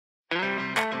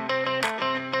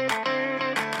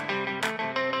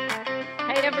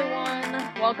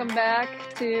welcome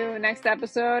back to next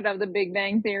episode of the Big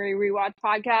Bang Theory Rewatch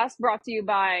podcast, brought to you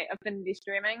by Affinity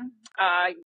Streaming.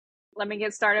 Let me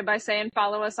get started by saying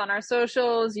follow us on our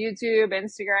socials, YouTube,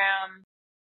 Instagram.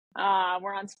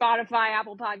 We're on Spotify,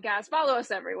 Apple Podcasts. Follow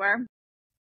us everywhere.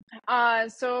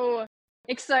 So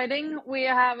exciting. We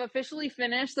have officially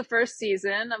finished the first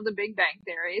season of the Big Bang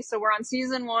Theory. So we're on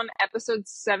season 1, episode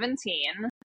 17.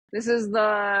 This is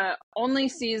the only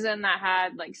season that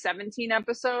had like 17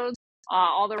 episodes.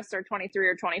 All the rest are 23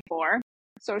 or 24.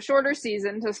 So a shorter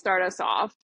season to start us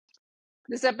off.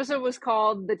 This episode was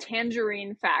called The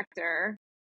Tangerine Factor.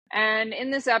 And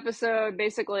in this episode,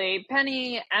 basically,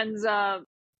 Penny ends up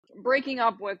breaking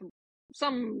up with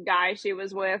some guy she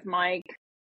was with, Mike.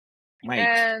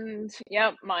 And,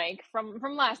 yep, Mike, from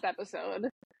last episode.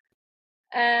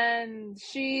 And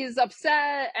she's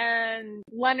upset, and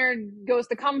Leonard goes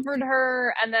to comfort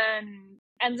her, and then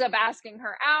ends up asking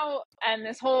her out, and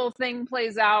this whole thing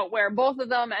plays out where both of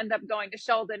them end up going to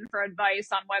Sheldon for advice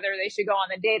on whether they should go on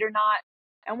the date or not.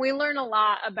 And we learn a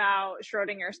lot about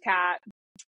Schrodinger's cat.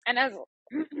 And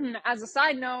as a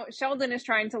side note, Sheldon is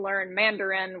trying to learn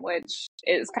Mandarin, which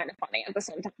is kind of funny at the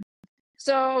same time.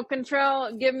 So,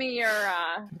 Contrell, give me your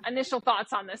initial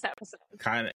thoughts on this episode.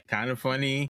 Kind of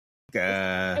funny.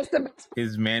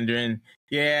 His Mandarin.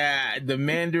 Yeah, the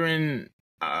Mandarin,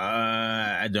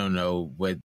 I don't know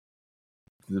what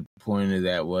the point of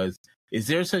that was. Is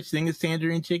there such thing as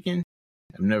tangerine chicken?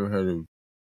 I've heard of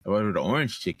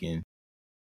orange chicken.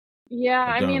 Yeah,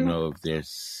 I don't know if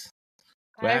there's...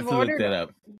 We'll have to look that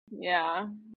up. Yeah.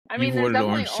 You've ordered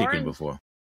orange chicken before.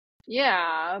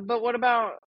 Yeah, but what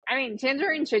about...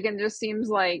 tangerine chicken just seems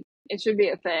like it should be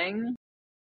a thing.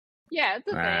 Yeah, it's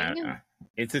a thing.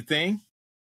 It's a thing?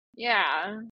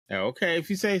 Yeah. Okay, if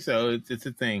you say so, it's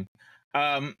a thing.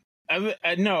 The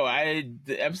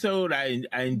episode I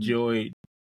enjoyed.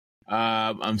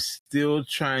 I'm still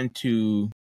trying to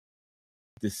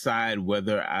decide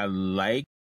whether I like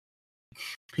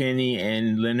Penny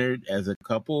and Leonard as a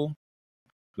couple,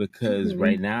 because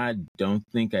right now I don't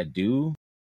think I do.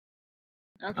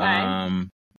 Okay. I'm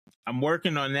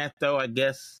working on that though. I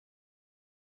guess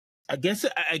at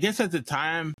the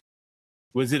time,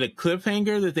 was it a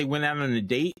cliffhanger that they went out on a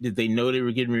date? Did they know they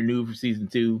were getting renewed for season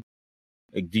 2?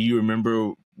 Like, do you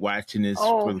remember watching this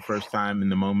for the first time in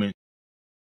the moment?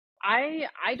 I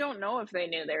don't know if they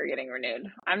knew they were getting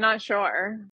renewed. I'm not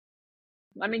sure.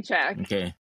 Let me check.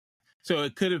 Okay. So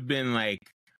it could have been like,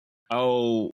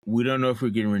 oh, we don't know if we're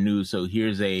getting renewed, so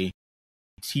here's a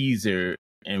teaser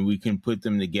and we can put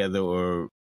them together, or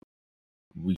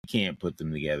we can't put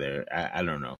them together. I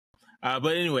don't know.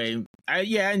 But anyway, I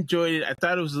enjoyed it. I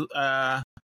thought it was a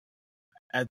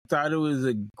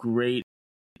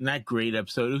not great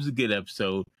episode. It was a good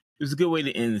episode. It was a good way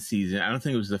to end the season. I don't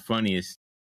think it was the funniest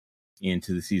end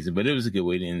to the season, but it was a good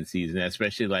way to end the season,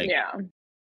 especially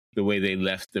the way they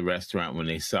left the restaurant when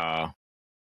they saw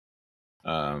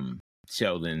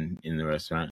Sheldon in the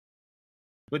restaurant.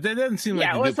 But that doesn't seem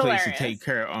like a good place to take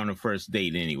her on a first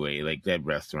date anyway. Like, that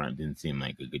restaurant didn't seem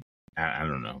like a good... I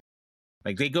don't know.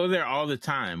 Like, they go there all the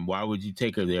time. Why would you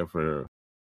take her there for...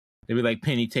 It'd be like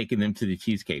Penny taking them to the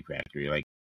Cheesecake Factory. Like,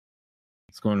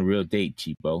 it's going on a real date,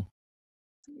 cheapo.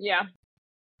 Yeah.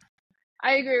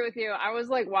 I agree with you. I was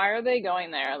like, why are they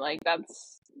going there? Like,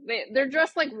 they're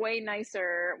dressed like way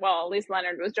nicer. Well, at least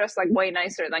Leonard was dressed like way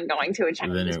nicer than going to a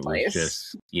Chinese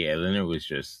place. Leonard was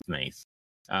just nice.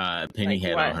 Penny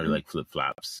had on her like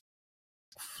flip-flops.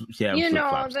 You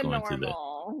know, the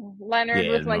normal. Leonard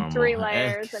with like 3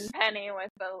 layers and Penny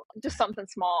with just something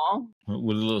small.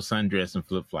 With a little sundress and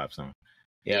flip-flops on.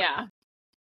 Yep. Yeah.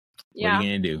 What are you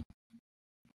going to do?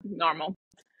 Normal.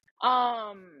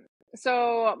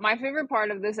 So my favorite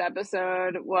part of this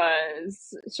episode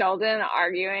was Sheldon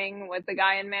arguing with the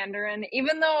guy in Mandarin,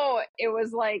 even though it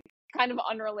was like kind of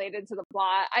unrelated to the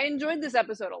plot. I enjoyed this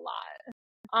episode a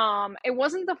lot. It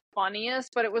wasn't the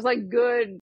funniest, but it was like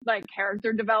good, like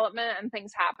character development and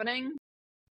things happening.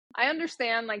 I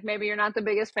understand, like, maybe you're not the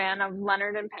biggest fan of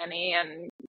Leonard and Penny, and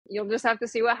you'll just have to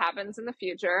see what happens in the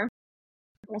future.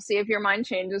 We'll see if your mind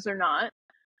changes or not.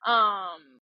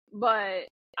 But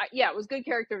it was good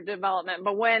character development.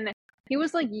 But when he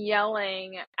was like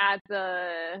yelling at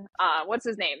the what's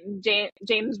his name,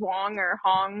 James Wong or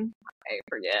Hong, I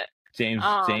forget. James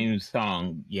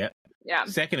Hong. Yep. Yeah.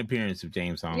 Second appearance of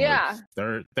James Hong. Yeah.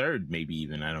 Third maybe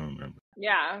even. I don't remember.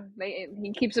 Yeah,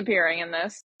 he keeps appearing in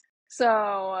this.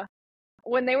 So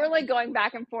when they were like going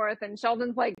back and forth, and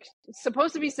Sheldon's like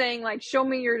supposed to be saying like, show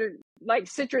me your like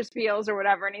citrus peels or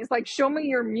whatever, and he's like, show me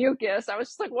your mucus. I was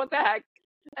just like, what the heck?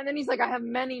 And then he's like, I have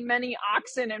many, many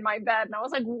oxen in my bed. And I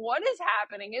was like, what is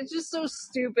happening? It's just so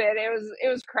stupid. It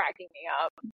was cracking me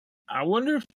up. I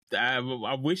wonder if I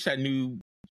wish I knew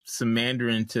some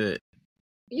Mandarin to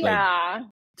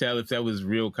tell if that was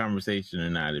real conversation or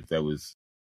not, if that was,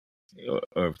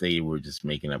 or if they were just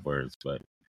making up words. But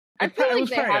I feel like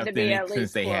they had to be at least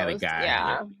since they close. had a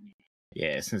guy.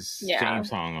 Yeah. Since James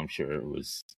Hong, I'm sure it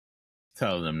was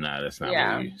telling them, no, that's not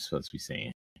what you're supposed to be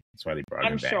saying. That's why they brought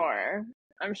him back.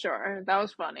 I'm sure. That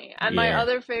was funny. And my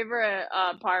other favorite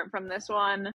part from this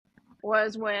one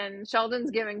was when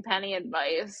Sheldon's giving Penny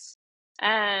advice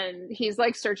and he's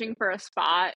like searching for a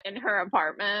spot in her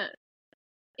apartment.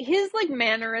 His like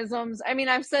mannerisms, I mean,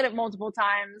 I've said it multiple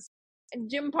times.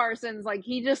 Jim Parsons, like,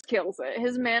 he just kills it.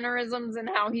 His mannerisms and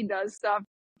how he does stuff.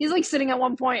 He's like sitting at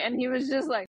one point and he was just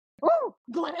like, oh,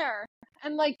 glare.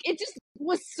 And like, it just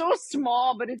was so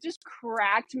small, but it just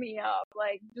cracked me up.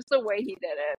 Like, just the way he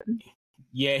did it.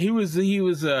 Yeah, he was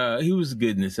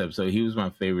good in this episode. He was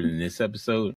my favorite in this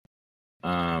episode.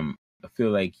 I feel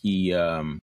like he's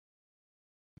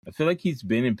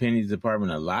been in Penny's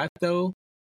apartment a lot though,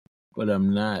 but I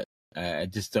don't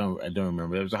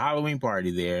remember. There was a Halloween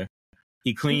party there.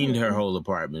 He cleaned her whole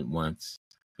apartment once,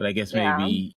 but I guess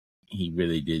maybe he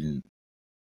really didn't.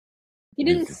 He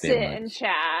didn't sit and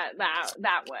chat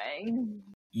that way.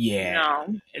 Yeah,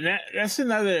 no. And that's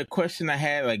another question I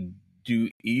had. Like, do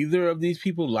either of these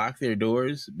people lock their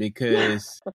doors?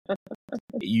 Because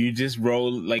you just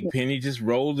rolled, like Penny just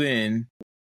rolled in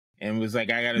and was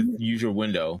like, I gotta use your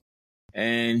window.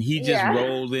 And he just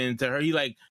rolled into her. He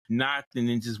like knocked and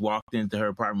then just walked into her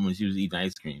apartment when she was eating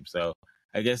ice cream. So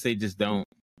I guess they just don't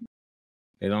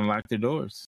lock their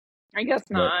doors. I guess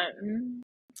not.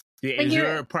 Yeah,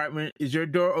 is your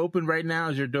door open right now?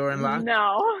 Is your door unlocked?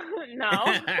 No.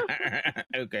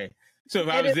 Okay. So if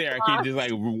I was there, locked. I could just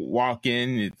like walk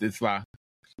in. It's locked.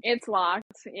 It's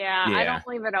locked. Yeah. I don't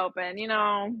leave it open. You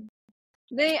know,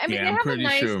 they have a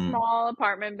nice small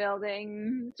apartment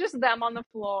building. Just them on the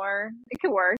floor. It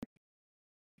could work.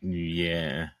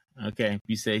 Yeah. Okay.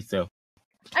 You say so.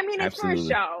 I mean, it's Absolutely.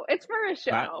 For a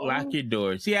show. Lock your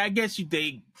doors. Yeah, I guess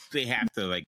they have to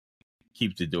like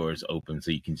keep the doors open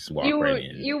so you can just walk right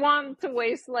in. You want to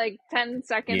waste like 10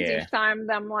 seconds each time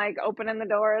them like opening the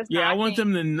doors. Yeah, knocking. I want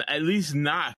them to at least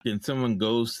knock and someone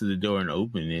goes to the door and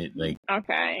open it. Like,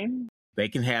 okay, they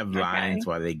can have lines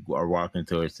while they are walking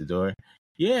towards the door.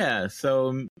 Yeah,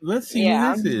 so let's see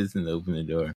who this is and open the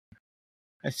door.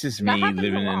 That's just me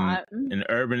living in an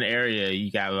urban area.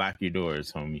 You gotta lock your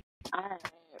doors, homie. All right.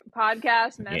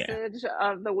 Podcast message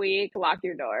of the week: lock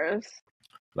your doors.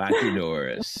 Lock your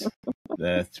doors.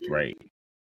 That's right.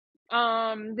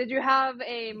 Did you have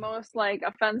a most like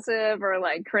offensive or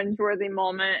like cringeworthy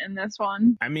moment in this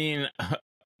one? I mean,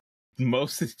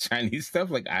 most of the Chinese stuff,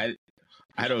 like I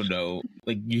don't know.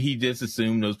 Like he just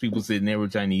assumed those people sitting there were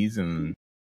Chinese and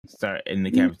start in the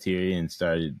cafeteria and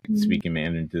started speaking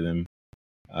Mandarin to them.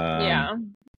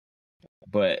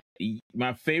 But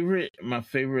my favorite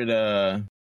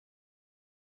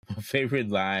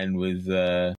line was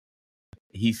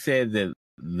he said that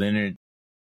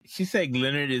she said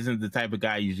Leonard isn't the type of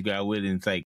guy you should go out with, and it's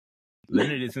like,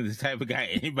 Leonard isn't the type of guy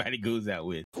anybody goes out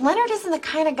with. Leonard isn't the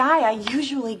kind of guy I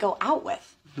usually go out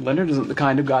with. Leonard isn't the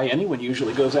kind of guy anyone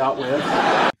usually goes out with.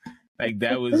 Like,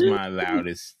 that was my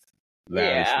loudest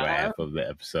laugh of the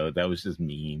episode. That was just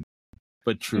mean,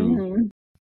 but true.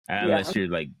 Unless you're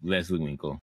like Leslie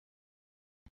Winkle.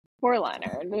 Poor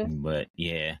Leonard. But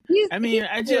yeah.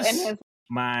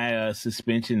 My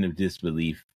suspension of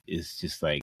disbelief is just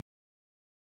like,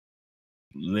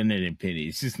 Leonard and Penny.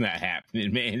 It's just not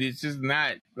happening, man. It's just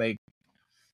not like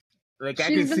I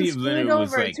can see if Leonard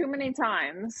was like too many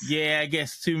times. Yeah, I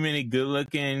guess too many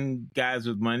good-looking guys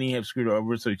with money have screwed her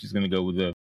over, so she's gonna go with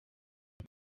the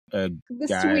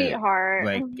guy, sweetheart,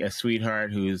 like a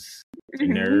sweetheart who's a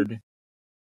nerd.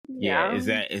 Yeah, is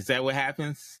that what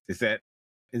happens? Is that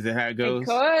how it goes?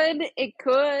 It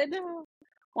could.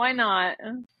 Why not?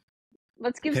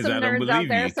 Let's give some nerds out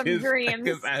there some dreams.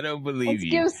 Because I don't believe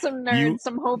you. Let's give some nerds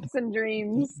some hopes and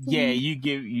dreams. Yeah, you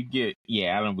get.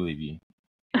 Yeah, I don't believe you.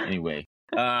 Anyway,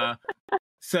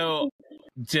 so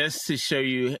just to show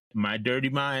you my dirty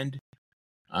mind,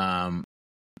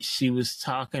 she was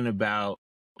talking about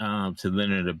to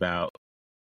Leonard about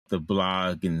the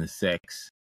blog and the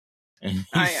sex, and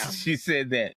she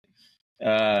said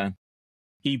that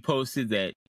he posted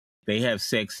that they have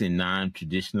sex in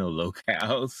non-traditional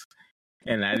locales.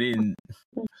 And I didn't,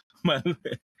 my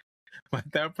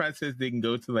thought process didn't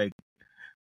go to like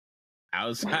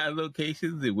outside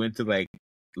locations. It went to like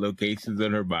locations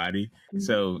on her body.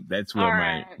 So that's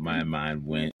where my mind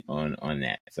went on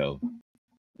that. So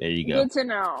There you go. Good to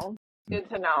know. Good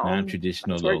to know.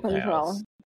 Non-traditional locales.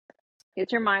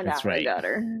 Get your mind out of the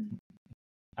gutter.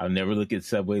 I'll never look at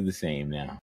Subway the same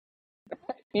now.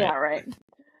 Yeah, right.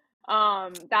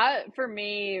 That for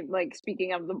me, like,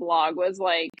 speaking of the blog, was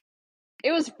like,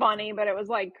 it was funny, but it was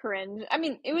like cringe. I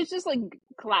mean, it was just like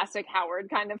classic Howard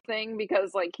kind of thing,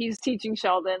 because like he's teaching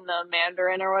Sheldon the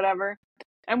Mandarin or whatever.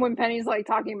 And when Penny's like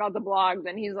talking about the blog,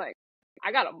 then he's like,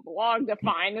 I got a blog to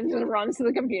find, and just runs to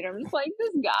the computer. I'm just like,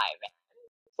 this guy, man.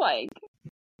 It's like,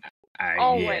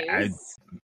 always. Yeah,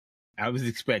 I was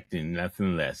expecting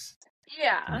nothing less.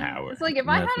 Yeah. Howard. It's like, if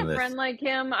I had a friend like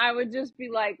him, I would just be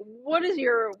like, what's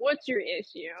your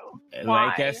issue? Why?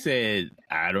 Like I said,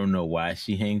 I don't know why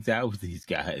she hangs out with these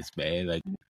guys, man. Like,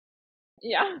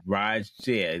 yeah. Raj,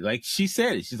 like she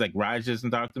said it. She's like, Raj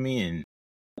doesn't talk to me, and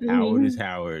Howard is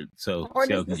Howard. So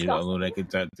Sheldon, you know what I can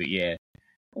talk to. Yeah.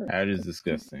 Howard is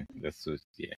disgusting. That's what,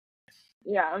 yeah.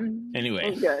 Yeah.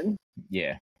 Anyway. Good.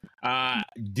 Yeah.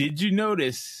 Did you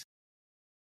notice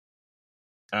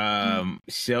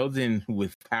Sheldon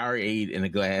with Powerade in a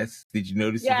glass? Did you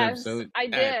notice this episode? I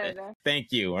did.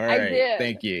 Thank you. All right. I did.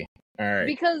 Thank you. All right.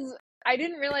 Because I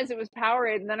didn't realize it was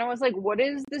Powerade, and then I was like, what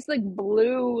is this like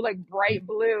blue, like bright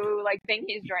blue, like thing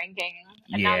he's drinking?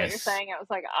 And now that you're saying it, I was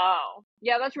like, oh.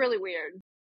 Yeah, that's really weird.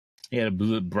 Yeah,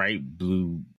 the bright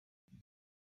blue.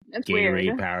 That's Gatorade,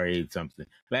 weird. Powerade, something.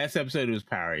 Last episode it was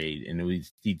Powerade, and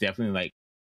he definitely like,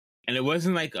 and it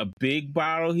wasn't like a big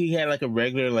bottle. He had like a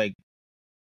regular like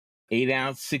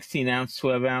 8-ounce, 16-ounce,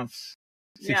 12-ounce,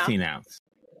 16-ounce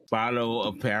bottle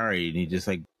of Powerade, and he just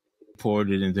like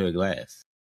poured it into a glass.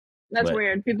 That's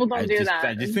weird. People don't do that.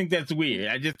 I just think that's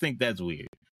weird.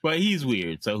 But he's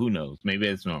weird, so who knows? Maybe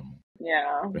that's normal.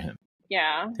 Yeah. For him.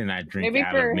 Yeah. To not drink maybe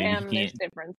out for of maybe him he can't there's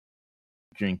difference.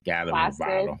 Drink out of Plastic. a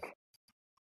bottle.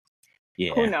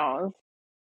 Yeah. Who knows?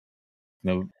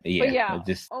 No, yeah. But yeah,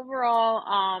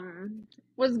 overall,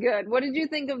 was good. What did you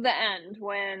think of the end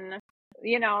when,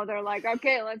 they're like,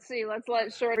 okay, let's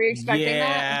let Short. Were you expecting that?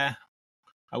 Yeah.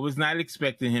 I was not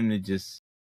expecting him to just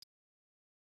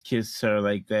kiss her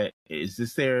like that. Is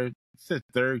this their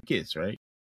third kiss, right?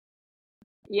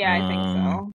 Yeah, I think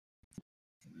so.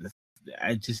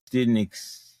 I just didn't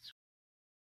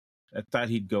I thought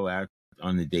he'd go out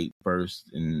on the date first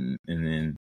and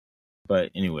then, but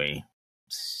anyway,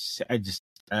 I just,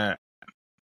 like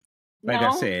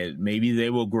I said, maybe they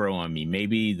will grow on me.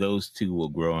 Maybe those two will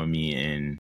grow on me,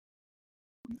 and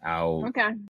I'll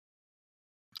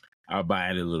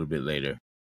buy it a little bit later.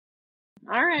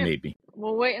 All right. Maybe.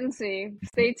 We'll wait and see.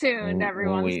 Stay tuned,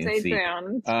 everyone. Stay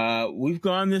tuned. We've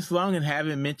gone this long and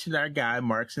haven't mentioned our guy,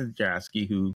 Mark Sandrowski,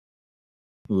 who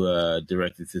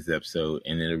directed this episode,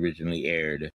 and it originally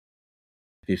aired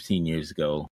 15 years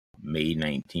ago, May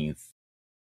 19th,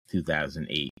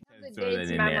 2008. The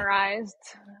date's memorized.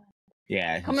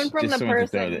 Yeah. Coming from the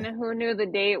person who knew the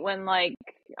date when, like,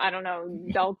 I don't know,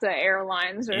 Delta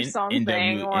Airlines or something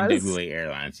was. NWA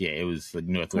Airlines. Yeah, it was like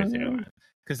Northwest Airlines.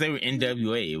 Because they were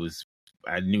NWA.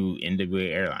 I knew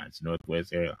NWA Airlines,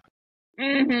 Northwest Airlines.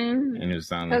 Mm-hmm. And it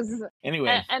was on.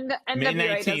 Anyway, and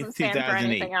NWA doesn't stand for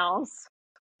anything else.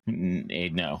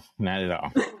 No, not at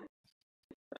all.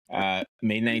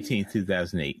 May 19th,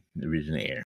 2008, originally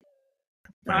aired.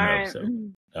 Final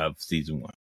episode of season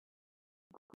 1.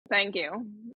 Thank you.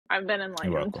 I've been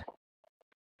enlightened. You're welcome.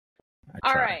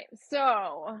 All right,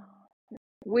 so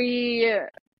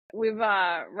we've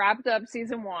wrapped up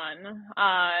season 1.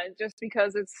 Just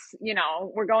because it's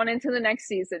we're going into the next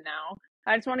season now.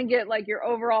 I just want to get like your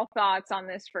overall thoughts on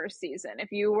this first season.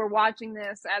 If you were watching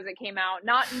this as it came out,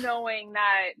 not knowing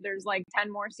that there's like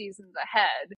 10 more seasons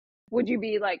ahead, would you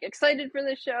be like excited for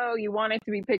the show? You want it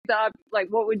to be picked up? Like,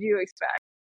 what would you expect?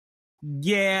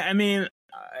 Yeah, I mean,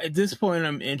 at this point,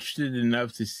 I'm interested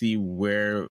enough to see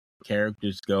where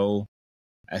characters go.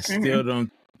 I still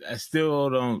don't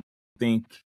think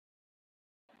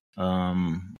I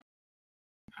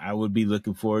would be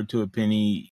looking forward to a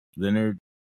Penny Leonard.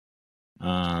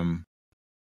 I'd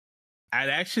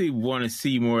actually want to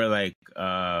see more like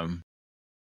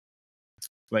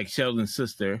Sheldon's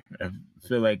sister. I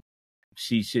feel like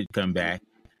she should come back.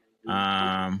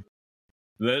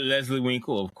 Leslie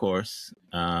Winkle, of course.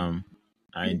 I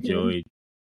enjoyed,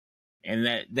 and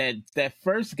that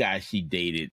first guy she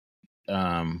dated.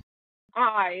 Yeah.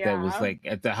 That was like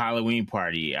at the Halloween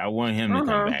party. I want him to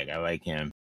come back. I like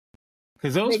him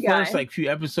because those first like few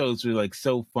episodes were like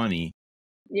so funny.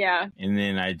 Yeah. And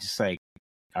then I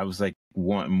was like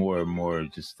want more and more,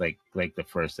 just like the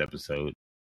first episode.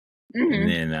 And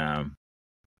then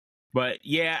But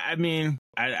yeah, I mean,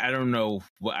 I don't know.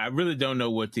 Well, I really don't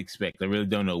know what to expect. I really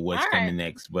don't know what's coming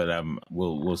next. But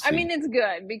we'll see. I mean, it's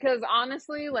good because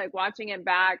honestly, like watching it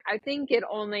back, I think it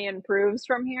only improves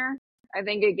from here. I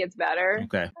think it gets better.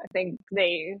 Okay. I think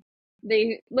they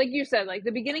like you said, like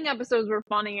the beginning episodes were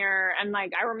funnier, and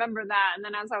like I remember that. And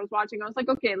then as I was watching, I was like,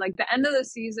 okay, like the end of the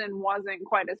season wasn't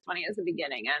quite as funny as the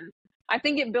beginning, and I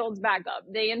think it builds back up.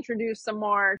 They introduced some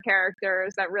more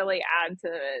characters that really add to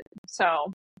it.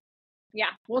 So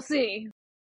yeah, we'll see.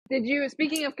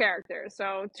 Speaking of characters,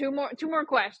 so two more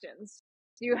questions.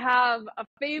 Do you have a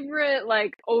favorite,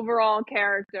 like, overall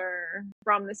character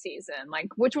from the season? Like,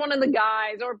 which one of the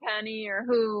guys or Penny or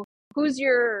who's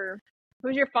your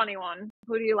funny one?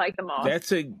 Who do you like the most?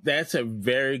 That's a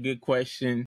very good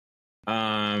question.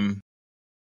 I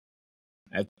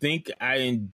think I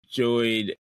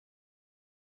enjoyed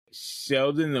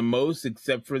Sheldon the most,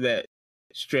 except for that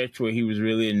stretch where he was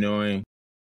really annoying.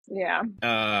 Yeah.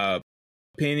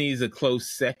 Penny's a close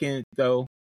second, though.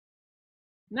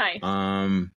 Nice.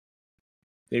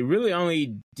 They really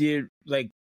only did like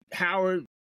Howard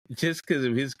just because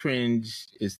of his cringe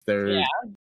is third. Yeah.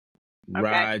 Okay.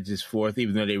 Raj is fourth,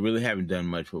 even though they really haven't done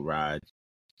much with Raj.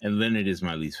 And Leonard is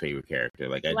my least favorite character.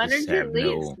 Like Leonard's your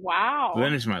least? Wow.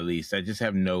 Leonard's my least. I just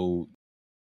have no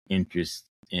interest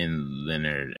in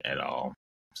Leonard at all.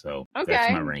 So that's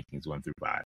my rankings 1 through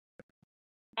 5.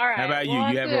 All right. How about you?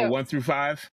 You have a 1 through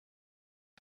 5?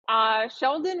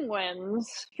 Sheldon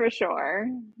wins for sure.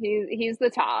 He's the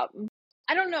top.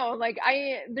 I don't know. Like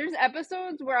there's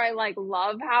episodes where I like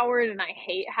love Howard and I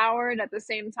hate Howard at the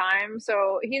same time.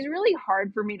 So he's really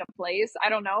hard for me to place. I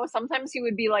don't know. Sometimes he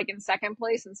would be like in second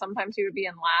place and sometimes he would be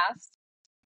in last.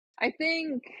 I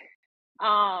think,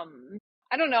 I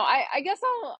don't know. I guess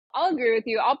I'll agree with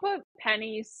you. I'll put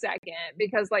Penny second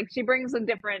because like she brings a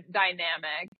different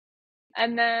dynamic.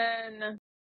 And then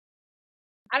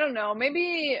I don't know,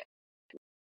 maybe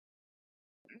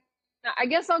I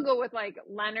guess I'll go with like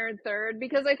Leonard third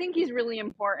because I think he's really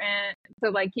important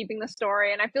to like keeping the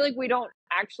story, and I feel like we don't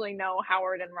actually know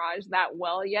Howard and Raj that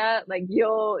well yet. Like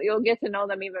you'll get to know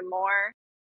them even more,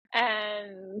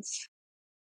 and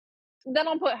then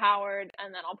I'll put Howard,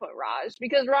 and then I'll put Raj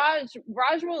because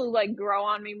Raj will like grow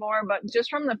on me more, but just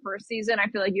from the first season, I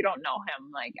feel like you don't know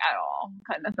him like at all,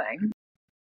 kind of thing.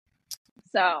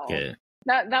 So yeah.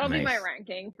 That'll be my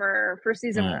ranking for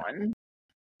season 1.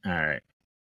 All right.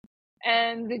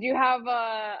 And did you have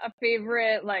a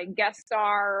favorite like guest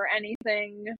star or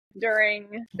anything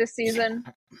during this season?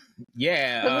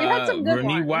 Yeah, we had some good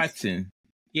Renee ones. Watson.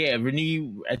 Yeah,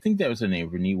 Renee. I think that was her name,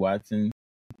 Renee Watson.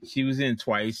 She was in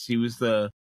twice. She was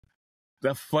the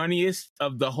funniest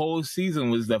of the whole season.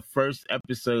 Was the first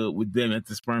episode with them at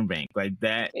the sperm bank. Like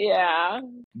that. Yeah,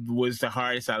 was the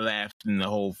hardest I laughed in the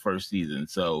whole first season.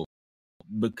 So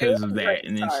because of that,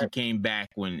 and then she came back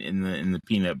when in the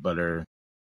peanut butter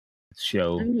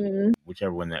show,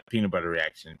 whichever one that peanut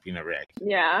reaction.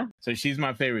 Yeah. So she's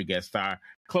my favorite guest star.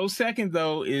 Close second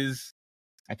though is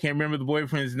I can't remember the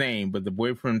boyfriend's name, but the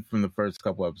boyfriend from the first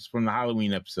couple episodes from the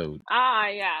Halloween episode. Ah,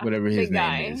 yeah. Whatever his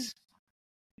name is.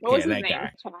 What was his name?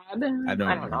 Guy. Chad? I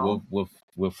don't know.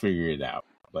 We'll figure it out.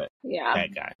 But yeah,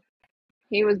 that guy.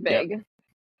 He was big. Yep.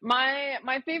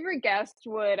 My favorite guest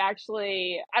would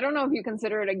actually, I don't know if you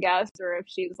consider it a guest or if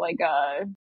she's like a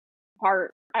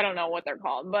part, I don't know what they're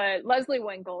called, but Leslie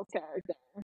Winkle's character.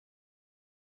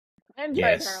 I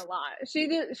enjoyed her a lot.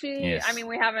 Yes. I mean,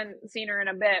 we haven't seen her in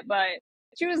a bit, but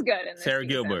she was good in this Sarah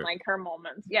season, Gilbert. like her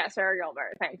moments. Yeah, Sarah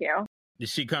Gilbert. Thank you. Did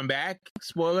she come back?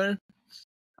 Spoiler?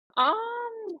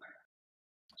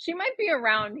 She might be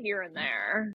around here and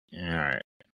there. All right.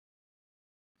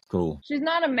 Cool. She's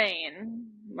not a main,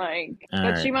 like, all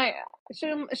but right. she might.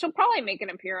 She'll probably make an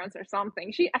appearance or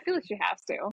something. I feel like she has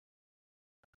to.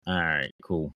 All right.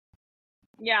 Cool.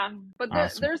 Yeah, but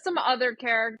Awesome. there's some other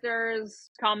characters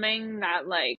coming that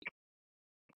like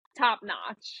top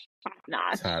notch.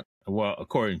 Well,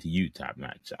 according to you, top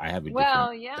notch. I have a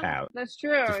different palette. That's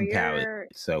true. Different palette,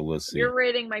 so we'll see. Your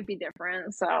rating might be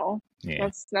different, so yeah,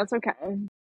 that's okay.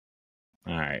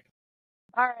 All right.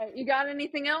 You got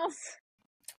anything else?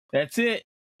 That's it.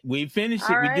 We finished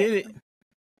it. Right. We did it.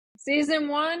 Season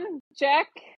 1, check.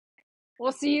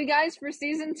 We'll see you guys for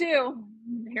season 2.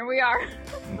 Here we are. All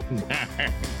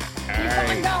right. Keep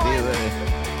on going. See you later.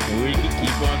 We can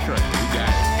keep on trucking.